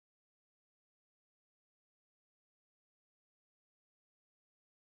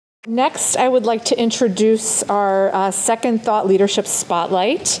Next, I would like to introduce our second thought leadership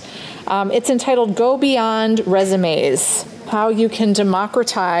spotlight. It's entitled Go Beyond Resumes, how you can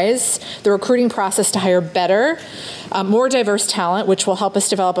democratize the recruiting process to hire better, more diverse talent, which will help us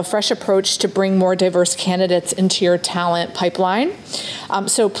develop a fresh approach to bring more diverse candidates into your talent pipeline.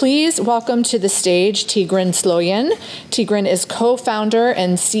 So please welcome to the stage Tigran Sloyan. Tigran is co-founder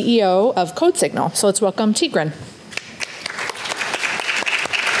and CEO of CodeSignal. So let's welcome Tigran.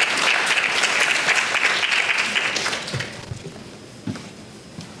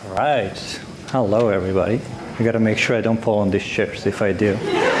 All right. Hello, everybody. I got to make sure I don't fall on these chairs. If I do,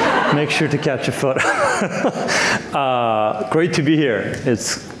 make sure to catch a photo. Great to be here.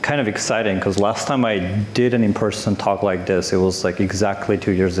 It's kind of exciting because last time I did an in-person talk like this, it was like exactly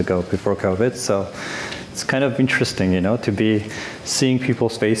 2 years ago before COVID. So it's kind of interesting, you know, to be seeing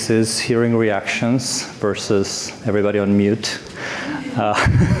people's faces, hearing reactions versus everybody on mute,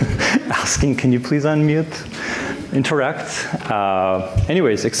 asking, can you please unmute? Interact.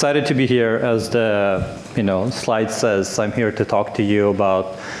 Anyways, excited to be here. As the slide says, I'm here to talk to you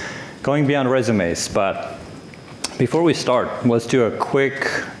about going beyond resumes. But before we start, let's do a quick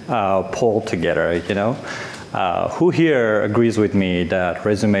poll together. Who here agrees with me that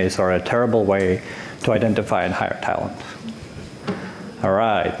resumes are a terrible way to identify and hire talent? All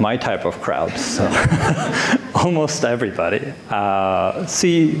right, my type of crowd. So almost everybody.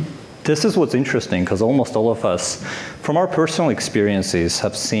 See. This is what's interesting, because almost all of us, from our personal experiences,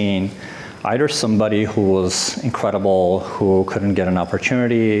 have seen either somebody who was incredible, who couldn't get an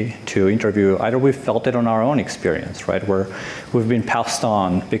opportunity to interview, either we felt it on our own experience, right, where we've been passed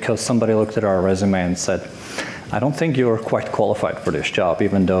on because somebody looked at our resume and said, I don't think you're quite qualified for this job,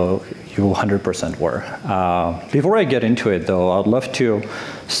 even though you 100% were. Before I get into it, though, I'd love to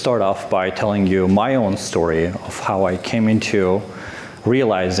start off by telling you my own story of how I came into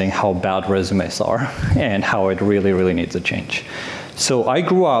realizing how bad resumes are and how it really, really needs a change. So I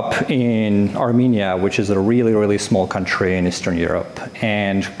grew up in Armenia, which is a really, really small country in Eastern Europe.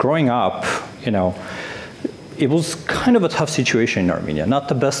 And growing up, it was kind of a tough situation in Armenia, not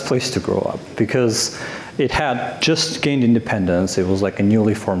the best place to grow up, because it had just gained independence. It was like a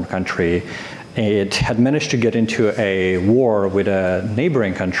newly formed country. It had managed to get into a war with a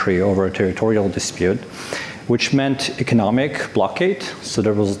neighboring country over a territorial dispute, which meant economic blockade. So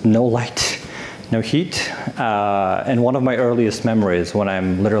there was no light, no heat. And one of my earliest memories when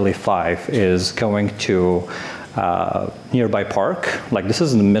I'm literally 5 is going to nearby park. Like, this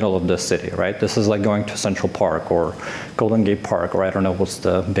is in the middle of the city, right? This is like going to Central Park or Golden Gate Park, or I don't know what's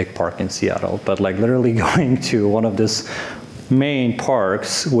the big park in Seattle, but like literally going to one of these main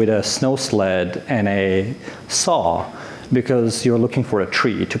parks with a snow sled and a saw, because you're looking for a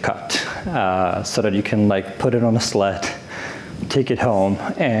tree to cut so that you can like put it on a sled, take it home,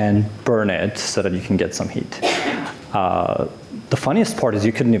 and burn it so that you can get some heat. The funniest part is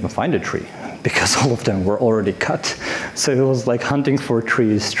you couldn't even find a tree because all of them were already cut. So it was like hunting for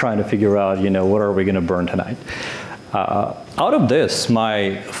trees, trying to figure out, what are we going to burn tonight? Out of this,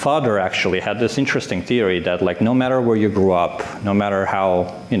 my father actually had this interesting theory that like no matter where you grew up, no matter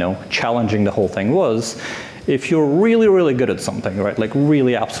how challenging the whole thing was, if you're really, really good at something, right, like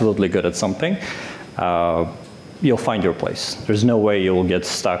really absolutely good at something, you'll find your place. There's no way you'll get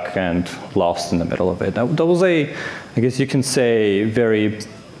stuck and lost in the middle of it. That was I guess you can say, very,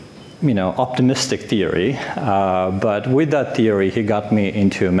 optimistic theory. But with that theory, he got me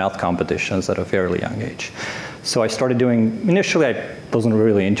into math competitions at a fairly young age. So I started doing, initially I wasn't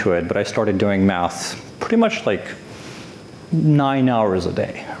really into it, but I started doing math pretty much like 9 hours a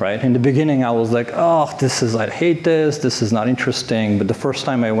day, right? In the beginning, I was like, oh, I hate this, this is not interesting. But the first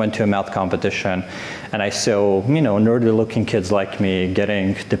time I went to a math competition and I saw, nerdy looking kids like me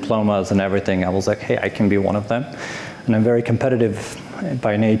getting diplomas and everything, I was like, hey, I can be one of them. And I'm very competitive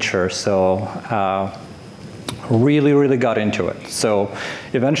by nature, so really, really got into it. So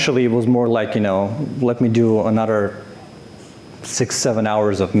eventually it was more like, let me do another 6-7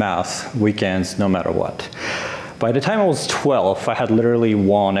 hours of math weekends, no matter what. By the time I was 12, I had literally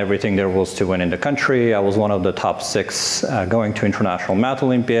won everything there was to win in the country. I was one of the top 6 going to international math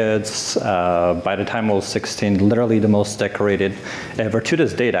Olympiads. By the time I was 16, literally the most decorated ever. To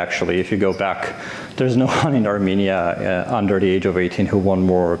this date, actually, if you go back, there's no one in Armenia under the age of 18 who won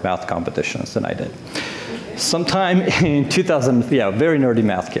more math competitions than I did. Sometime in 2000, yeah, very nerdy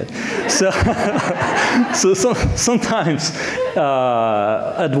math kid. So sometimes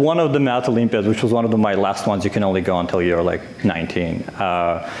at one of the math Olympiads, which was one of my last ones, you can only go until you're like 19.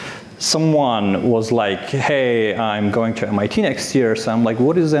 someone was like, hey, I'm going to MIT next year. So I'm like,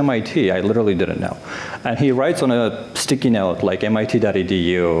 what is MIT? I literally didn't know. And he writes on a sticky note, like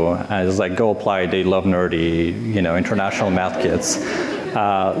MIT.edu, and it's like, go apply, they love nerdy, international math kids.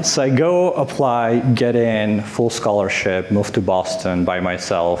 So I go apply, get in, full scholarship, move to Boston by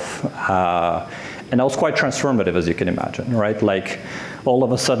myself. And that was quite transformative, as you can imagine, right? Like, all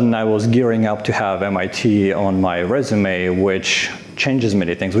of a sudden, I was gearing up to have MIT on my resume, which changes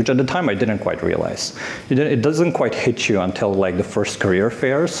many things, which at the time I didn't quite realize. It doesn't quite hit you until like the first career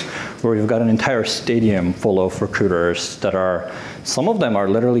fairs, where you've got an entire stadium full of recruiters that are, some of them are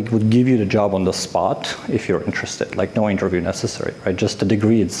literally would give you the job on the spot if you're interested, like no interview necessary, right? Just the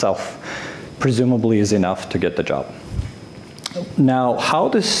degree itself presumably is enough to get the job. Now, how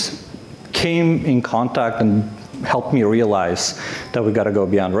this came in contact and helped me realize that we got to go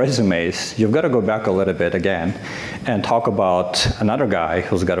beyond resumes, you've got to go back a little bit again and talk about another guy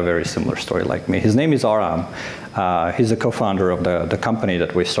who's got a very similar story like me. His name is Aram. He's a co-founder of the company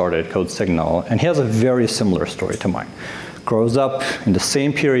that we started, CodeSignal, and he has a very similar story to mine. Grows up in the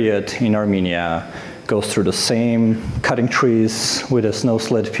same period in Armenia, goes through the same cutting trees with a snow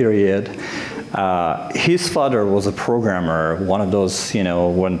sled period. His father was a programmer, one of those,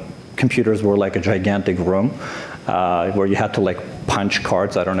 when computers were like a gigantic room where you had to like punch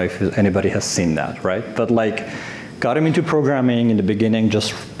cards. I don't know if anybody has seen that, right? But like, got him into programming in the beginning,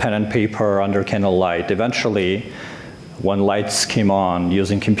 just pen and paper under candlelight. Eventually, when lights came on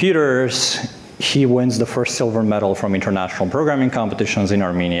using computers, he wins the first silver medal from international programming competitions in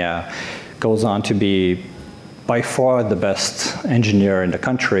Armenia, goes on to be by far the best engineer in the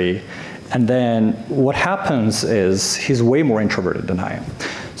country. And then what happens is he's way more introverted than I am.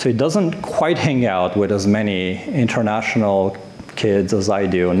 So he doesn't quite hang out with as many international kids as I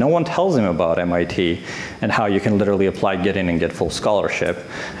do. No one tells him about MIT and how you can literally apply, get in, and get full scholarship.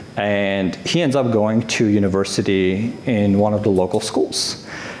 And he ends up going to university in one of the local schools.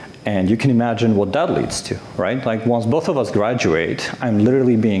 And you can imagine what that leads to, right? Like, once both of us graduate, I'm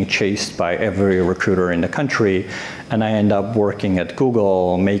literally being chased by every recruiter in the country, and I end up working at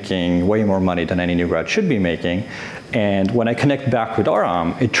Google, making way more money than any new grad should be making. And when I connect back with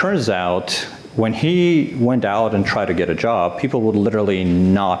Aram, it turns out when he went out and tried to get a job, people would literally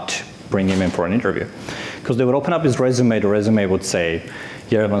not bring him in for an interview. Because they would open up his resume, the resume would say,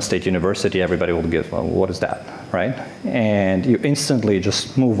 Yerevan State University, everybody will give, well, what is that, right? And you instantly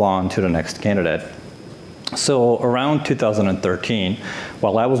just move on to the next candidate. So around 2013,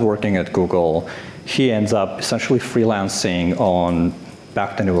 while I was working at Google, he ends up essentially freelancing on,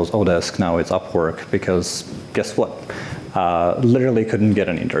 back then it was Odesk, now it's Upwork, because guess what? Literally couldn't get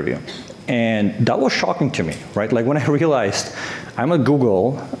an interview. And that was shocking to me, right? Like, when I realized I'm at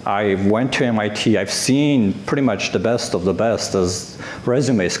Google, I went to MIT, I've seen pretty much the best of the best, as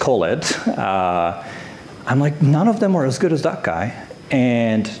resumes call it. I'm like, none of them are as good as that guy.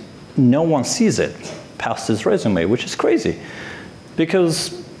 And no one sees it past his resume, which is crazy.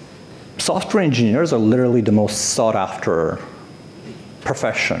 Because software engineers are literally the most sought after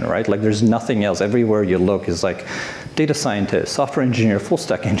profession, right? Like, there's nothing else. Everywhere you look is like data scientist, software engineer, full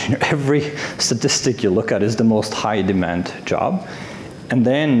stack engineer. Every statistic you look at is the most high demand job. And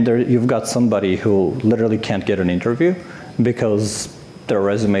then you've got somebody who literally can't get an interview because their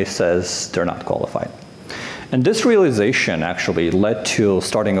resume says they're not qualified. And this realization actually led to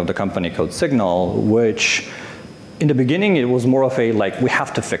starting of the company CodeSignal, which in the beginning, it was more of a, like, we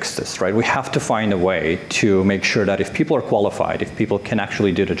have to fix this, right? We have to find a way to make sure that if people are qualified, if people can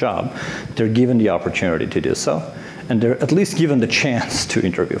actually do the job, they're given the opportunity to do so, and they're at least given the chance to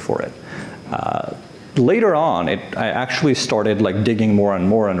interview for it. Later on, I actually started like digging more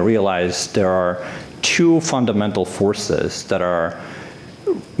and realized there are two fundamental forces that are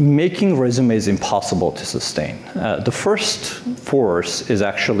making resumes impossible to sustain. The first force is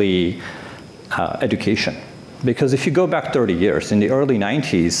actually education. Because if you go back 30 years, in the early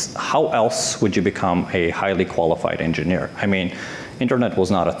 90s, how else would you become a highly qualified engineer? I mean, internet was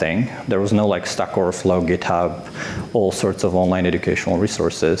not a thing. There was no like Stack Overflow, GitHub, all sorts of online educational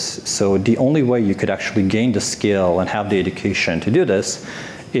resources. So the only way you could actually gain the skill and have the education to do this,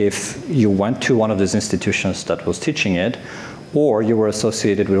 if you went to one of these institutions that was teaching it, or you were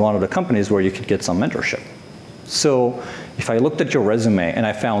associated with one of the companies where you could get some mentorship. So if I looked at your resume and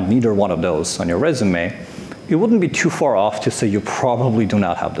I found neither one of those on your resume, it wouldn't be too far off to say you probably do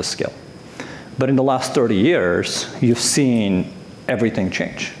not have the skill. But in the last 30 years, you've seen everything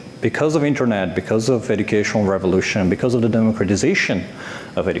change. Because of internet, because of educational revolution, because of the democratization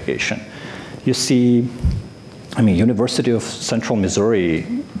of education. You see, I mean, University of Central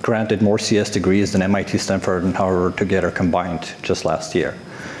Missouri granted more CS degrees than MIT, Stanford, and Harvard together combined just last year.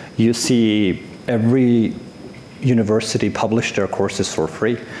 You see every university publish their courses for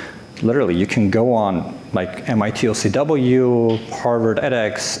free. Literally, you can go on like MIT OCW, Harvard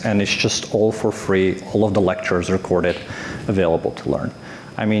edX, and it's just all for free. All of the lectures recorded, available to learn.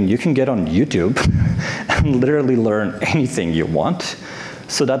 I mean, you can get on YouTube and literally learn anything you want.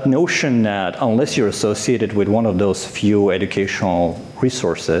 So that notion that unless you're associated with one of those few educational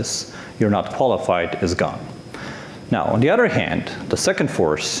resources, you're not qualified is gone. Now, on the other hand, the second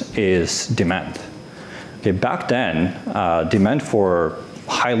force is demand. Okay, back then, demand for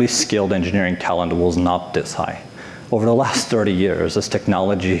highly skilled engineering talent was not this high. Over the last 30 years, as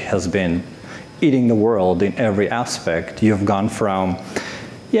technology has been eating the world in every aspect, you've gone from,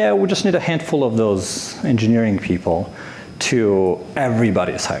 yeah, we just need a handful of those engineering people, to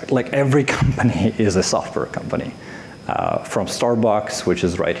everybody's hired. Like every company is a software company. From Starbucks, which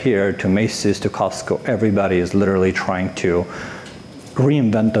is right here, to Macy's, to Costco, everybody is literally trying to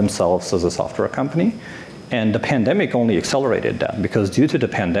reinvent themselves as a software company. And the pandemic only accelerated that, because due to the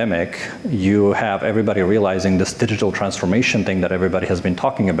pandemic, you have everybody realizing this digital transformation thing that everybody has been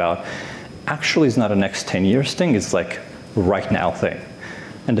talking about actually is not a next 10 years thing, it's like right now thing.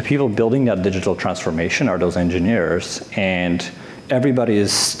 And the people building that digital transformation are those engineers, and everybody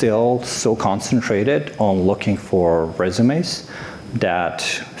is still so concentrated on looking for resumes that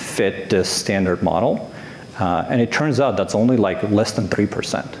fit this standard model. And it turns out that's only like less than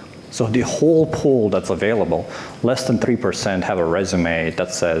 3%. So the whole pool that's available, less than 3% have a resume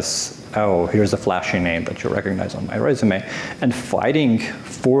that says, oh, here's a flashy name that you recognize on my resume. And fighting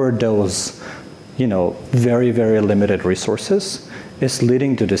for those, very, very limited resources is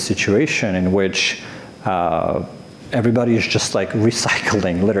leading to the situation in which everybody is just like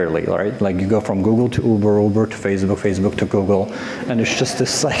recycling, literally, right? Like you go from Google to Uber, Uber to Facebook, Facebook to Google, and it's just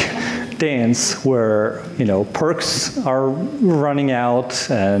this like dance where perks are running out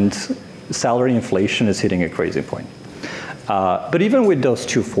and salary inflation is hitting a crazy point. But even with those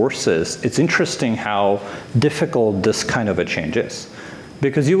two forces, it's interesting how difficult this kind of a change is.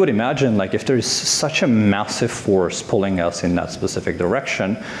 Because you would imagine, like, if there's such a massive force pulling us in that specific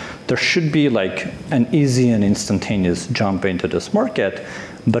direction, there should be like an easy and instantaneous jump into this market,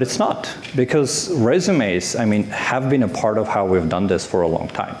 but it's not. Because resumes, have been a part of how we've done this for a long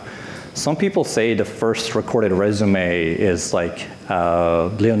time. Some people say the first recorded resume is like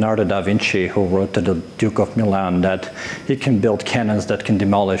Leonardo da Vinci, who wrote to the Duke of Milan that he can build cannons that can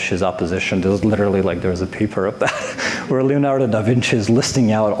demolish his opposition. There's literally like there's a paper of that where Leonardo da Vinci is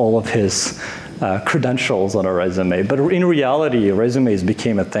listing out all of his credentials on a resume. But in reality, resumes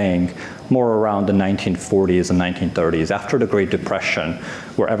became a thing more around the 1940s and 1930s, after the Great Depression,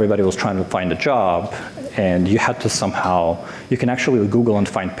 where everybody was trying to find a job, and you had to somehow, you can actually Google and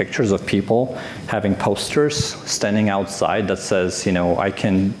find pictures of people having posters standing outside that says, I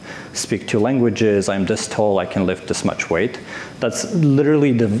can speak 2 languages, I'm this tall, I can lift this much weight. That's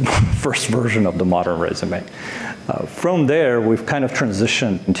literally the first version of the modern resume. From there, we've kind of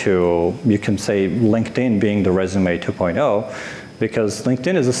transitioned to, you can say, LinkedIn being the resume 2.0, because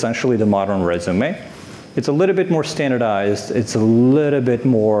LinkedIn is essentially the modern resume. It's a little bit more standardized. It's a little bit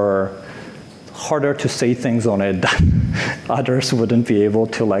more harder to say things on it that others wouldn't be able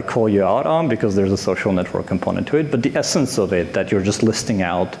to like call you out on, because there's a social network component to it. But the essence of it, that you're just listing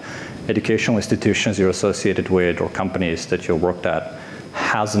out educational institutions you're associated with or companies that you worked at,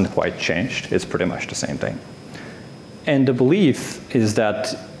 hasn't quite changed. It's pretty much the same thing. And the belief is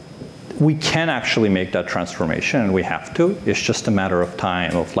that we can actually make that transformation, and we have to. It's just a matter of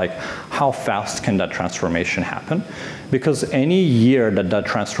time, of like, how fast can that transformation happen? Because any year that that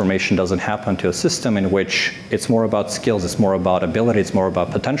transformation doesn't happen to a system in which it's more about skills, it's more about ability, it's more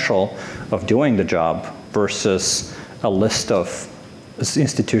about potential of doing the job versus a list of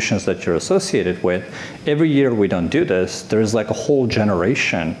institutions that you're associated with, every year we don't do this, there's like a whole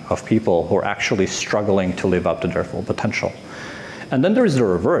generation of people who are actually struggling to live up to their full potential. And then there's the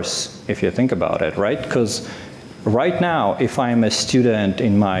reverse, if you think about it, right? Because right now, if I'm a student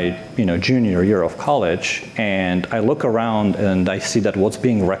in my junior year of college, and I look around and I see that what's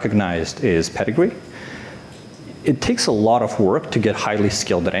being recognized is pedigree, it takes a lot of work to get highly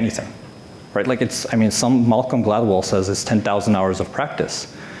skilled at anything, right? Like some Malcolm Gladwell says it's 10,000 hours of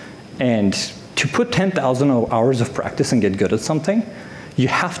practice. And to put 10,000 hours of practice and get good at something, you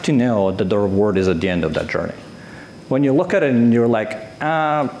have to know that the reward is at the end of that journey. When you look at it and you're like,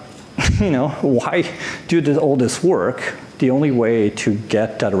 why do all this work? The only way to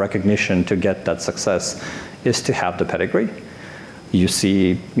get that recognition, to get that success, is to have the pedigree. You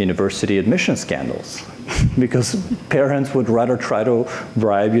see university admission scandals because parents would rather try to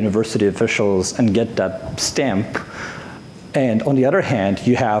bribe university officials and get that stamp And on the other hand,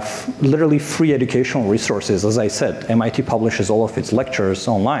 you have literally free educational resources. As I said, MIT publishes all of its lectures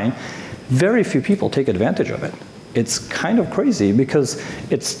online. Very few people take advantage of it. It's kind of crazy because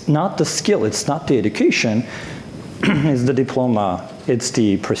it's not the skill, it's not the education, it's the diploma, it's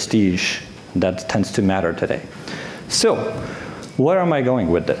the prestige that tends to matter today. So, where am I going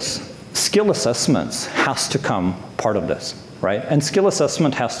with this? Skill assessments has to come part of this, right? And skill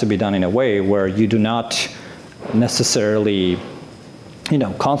assessment has to be done in a way where you do not necessarily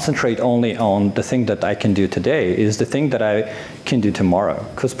concentrate only on the thing that I can do today is the thing that I can do tomorrow.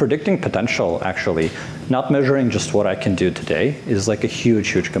 Because predicting potential, actually, not measuring just what I can do today is like a huge,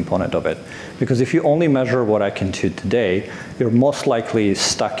 huge component of it. Because if you only measure what I can do today, you're most likely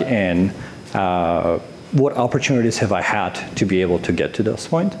stuck in what opportunities have I had to be able to get to this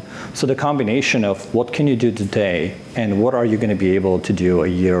point. So the combination of what can you do today and what are you going to be able to do a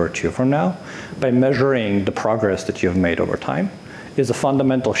year or two from now by measuring the progress that you've made over time is a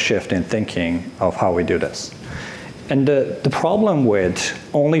fundamental shift in thinking of how we do this. And the problem with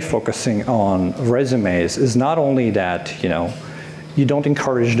only focusing on resumes is not only that, you don't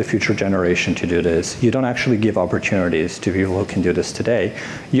encourage the future generation to do this. You don't actually give opportunities to people who can do this today.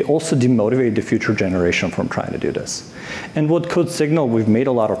 You also demotivate the future generation from trying to do this. And with CodeSignal, we've made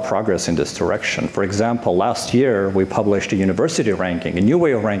a lot of progress in this direction. For example, last year, we published a university ranking, a new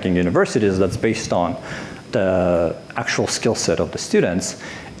way of ranking universities that's based on the actual skill set of the students.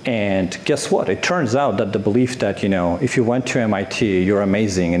 And guess what? It turns out that the belief that, if you went to MIT, you're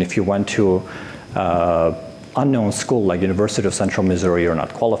amazing, and if you went to unknown school like University of Central Missouri, you're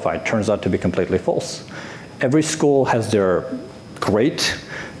not qualified, turns out to be completely false. Every school has their great,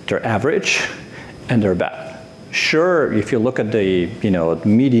 their average, and their bad. Sure, if you look at the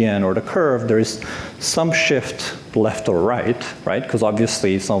median or the curve, there is some shift left or right? Because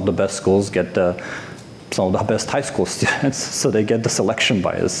obviously some of the best schools get some of the best high school students, so they get the selection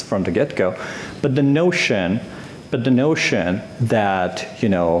bias from the get-go. But the notion that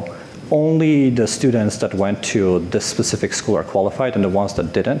only the students that went to this specific school are qualified and the ones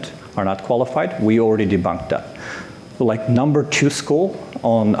that didn't are not qualified, we already debunked that. Like number 2 school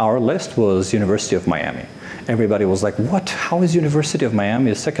on our list was University of Miami. Everybody was like, what? How is University of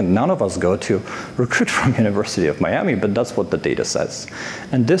Miami a second? None of us go to recruit from University of Miami, but that's what the data says.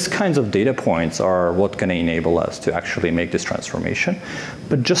 And these kinds of data points are what can enable us to actually make this transformation.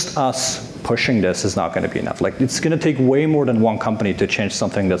 But just us pushing this is not going to be enough. Like, it's going to take way more than one company to change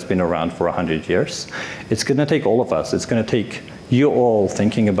something that's been around for 100 years. It's going to take all of us. It's going to take you all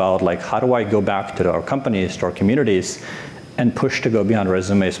thinking about, like, how do I go back to our companies, to our communities, and push to go beyond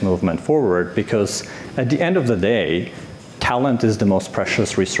resumes movement forward, because at the end of the day, talent is the most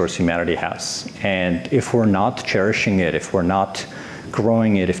precious resource humanity has. And if we're not cherishing it, if we're not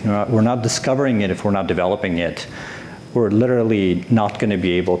growing it, if we're not discovering it, if we're not developing it, we're literally not going to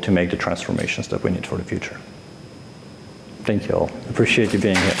be able to make the transformations that we need for the future. Thank you all. Appreciate you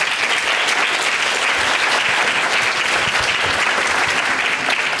being here.